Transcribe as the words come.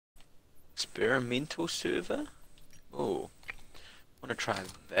Experimental server? Oh, wanna try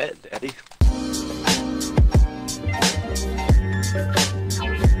that, Daddy?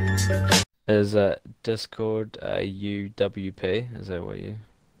 Is Discord UWP? Is that what you?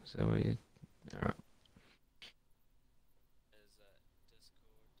 Alright.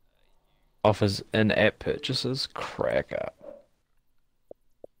 Offers in-app purchases. Crack up.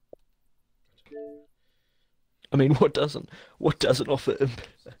 I mean, what doesn't offer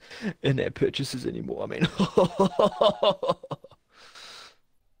in-app purchases anymore? I mean,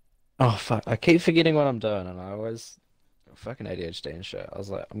 oh fuck! I keep forgetting what I'm doing, and I always fucking ADHD and shit. I was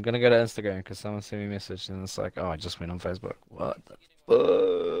like, I'm gonna go to Instagram because someone sent me a message, and it's like, oh, I just went on Facebook. What the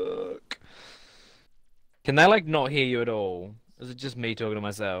fuck? Can they like not hear you at all? Is it just me talking to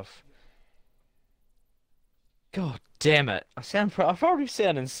myself? God damn it! I probably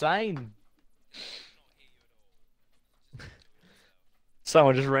sound insane.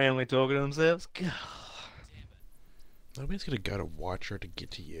 Someone just randomly talking to themselves. God. Nobody's gonna go to Watcher to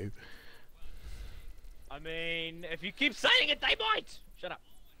get to you. I mean, if you keep saying it, they might! Shut up.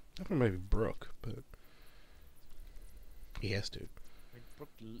 I don't know, maybe Brooke, but he has to. I mean, Brooke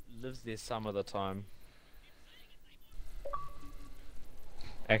lives there some of the time.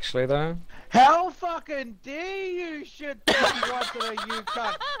 Actually, though? How fucking dare you shit talking Watcher, you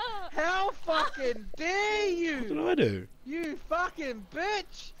cunt! How fucking dare you! What did I do? You fucking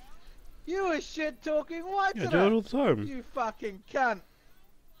bitch! You a shit talking Watcher! Yeah, I do it all the time. You fucking cunt!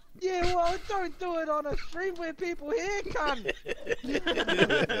 Yeah, well, don't do it on a stream where people hear, cunt!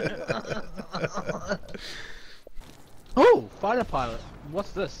 Oh, fighter pilot.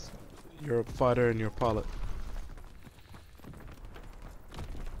 What's this? You're a fighter and you're a pilot.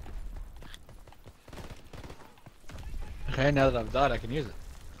 Okay, now that I've died, I can use it.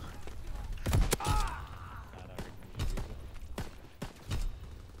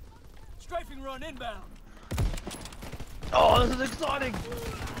 Strafing run inbound. Oh, this is exciting!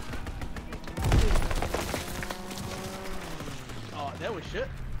 Oh, that was shit.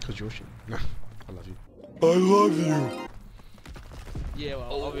 Cause you're shit. No, I love you. I love you. Yeah,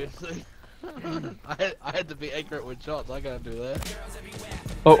 well, obviously. I had to be accurate with shots, I can't do that.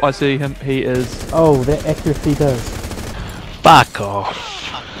 Oh, I see him. He is. Oh, that accuracy does. Fuck off.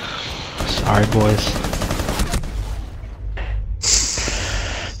 Sorry, boys.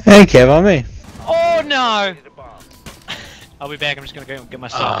 Hey, Kev, on me. Oh no! I'll be back, I'm just gonna go get my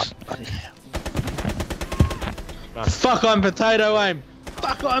socks. Fuck on potato aim!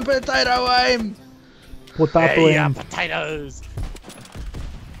 Fuck on potato aim! Potato aim. Potatoes!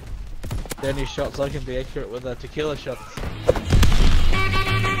 The only shots I can be accurate with are tequila shots.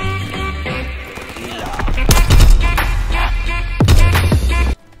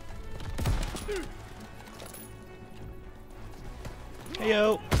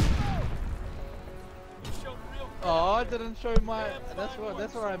 Heyo. Oh, I didn't show my. That's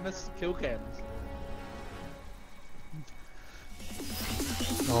where I missed kill cams.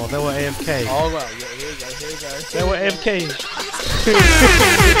 Oh, they were AFK. Oh well, yeah, here we go, here we go. They were AFK.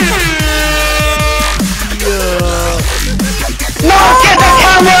 No, get the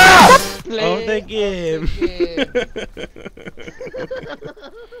camera! Oh, the game.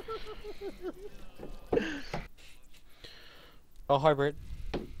 Oh, hi, Brett.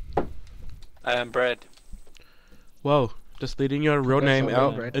 I am Brad. Whoa, just leading your real That's name not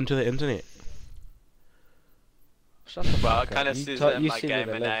out right. into the internet. Shut the Well, fuck it kind up. of You says ta- that in you my said it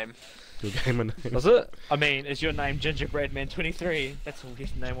gamer a lot. name. Your gamer name. Was it? I mean, is your name Gingerbreadman23? That's a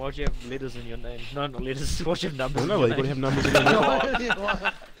weird name. Why'd you have letters in your name? No, not letters. Why'd you have numbers I in don't know, your you could name? have numbers in your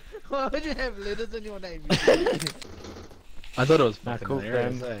name. Why would you have letters in your name? I thought it was Nah, fucking cool,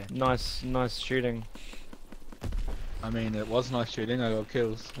 hilarious, man. eh? Nice shooting. I mean, it was nice shooting, I got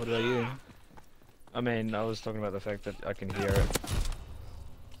kills. What about you? I mean, I was talking about the fact that I can hear it.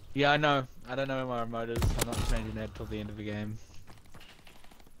 Yeah, I know. I don't know where my remote is. I'm not changing that till the end of the game.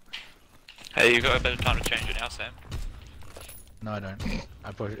 Hey, you got a bit of time to change it now, Sam. No, I don't.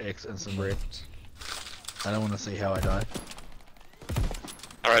 I push X instantly. I don't want to see how I die.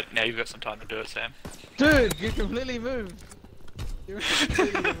 Alright, now you've got some time to do it, Sam. Dude, you completely moved. You're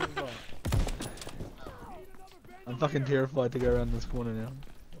completely moved on. I'm fucking terrified to go around this corner now.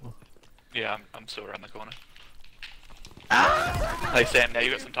 Yeah, I'm still around the corner. Hey Sam, now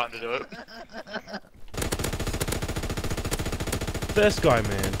you've got some time to do it. This guy,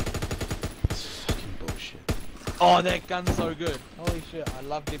 man. It's fucking bullshit. Oh, that gun's so good. Holy shit, I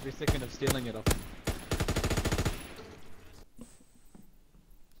loved every second of stealing it off him.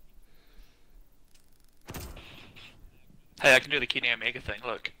 Hey, I can do the Kenny Omega thing,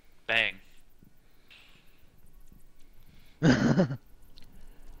 look. Bang.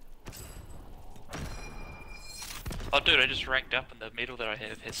 Oh dude, I just ranked up and the medal that I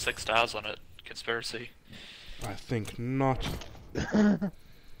have has 6 stars on it. Conspiracy. I think not.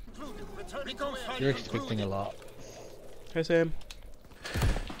 You're expecting a lot. Hey Sam.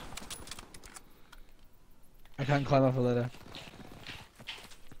 I can't climb up a ladder.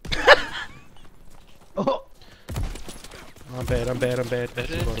 Oh! I'm bad. That's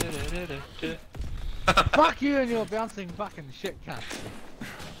the bottom. Fuck you and your bouncing fucking shit cunt.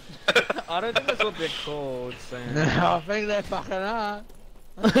 I don't think that's what they're called, Sam. I think they fucking are.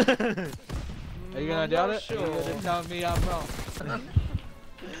 Are you gonna doubt it? Sure. Are you gonna tell me I'm wrong?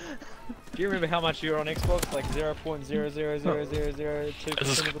 Do you remember how much you were on Xbox? Like 0.000002%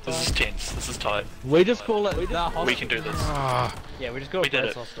 This of the is time? tense. This is tight. We just call it the hospital. We can do this. Ah, Yeah, we just got We did a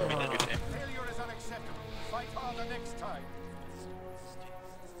it. hostile. We did it, team.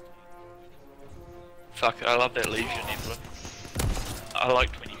 Fuck, I love that Legion emblem. I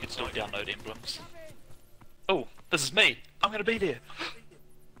liked when you could still download emblems. Oh, this is me. I'm gonna be there.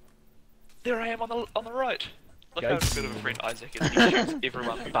 There I am on the right. Look how good of a friend Isaac is. He shoots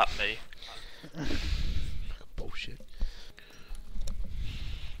everyone but me. bullshit.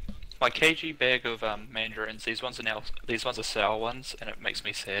 My kg bag of mandarins. These ones are sour ones, and it makes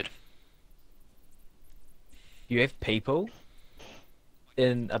me sad. You have people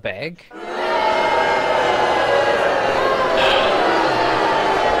in a bag?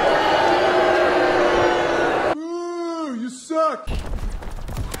 You suck!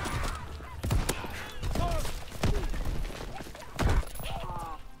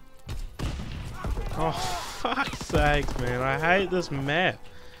 Oh, fuck's sakes, man. I hate this map.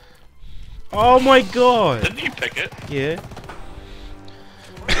 Oh my god! Didn't you pick it? Yeah.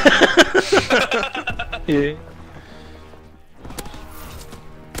 Yeah.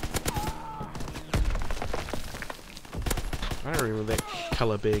 I don't remember that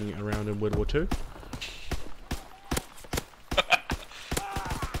colour being around in World War II.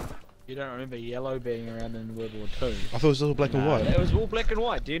 You don't remember yellow being around in World War II? I thought it was all black and white. It was all black and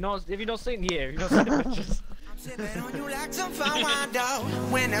white. Do you not? Have you not seen here? Have you not seen the pictures? Sipping on you like some fun wine, dog.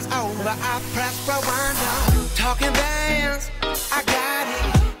 When it's over, I press rewind, dog. Talking bands, I got it.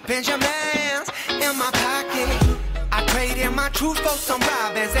 Benjamins in my pocket. I traded my truth for some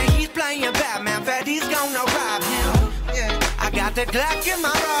robbers, and he's playing Batman. Freddy's gonna rob him. Yeah, I got the Glock in my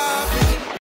robin.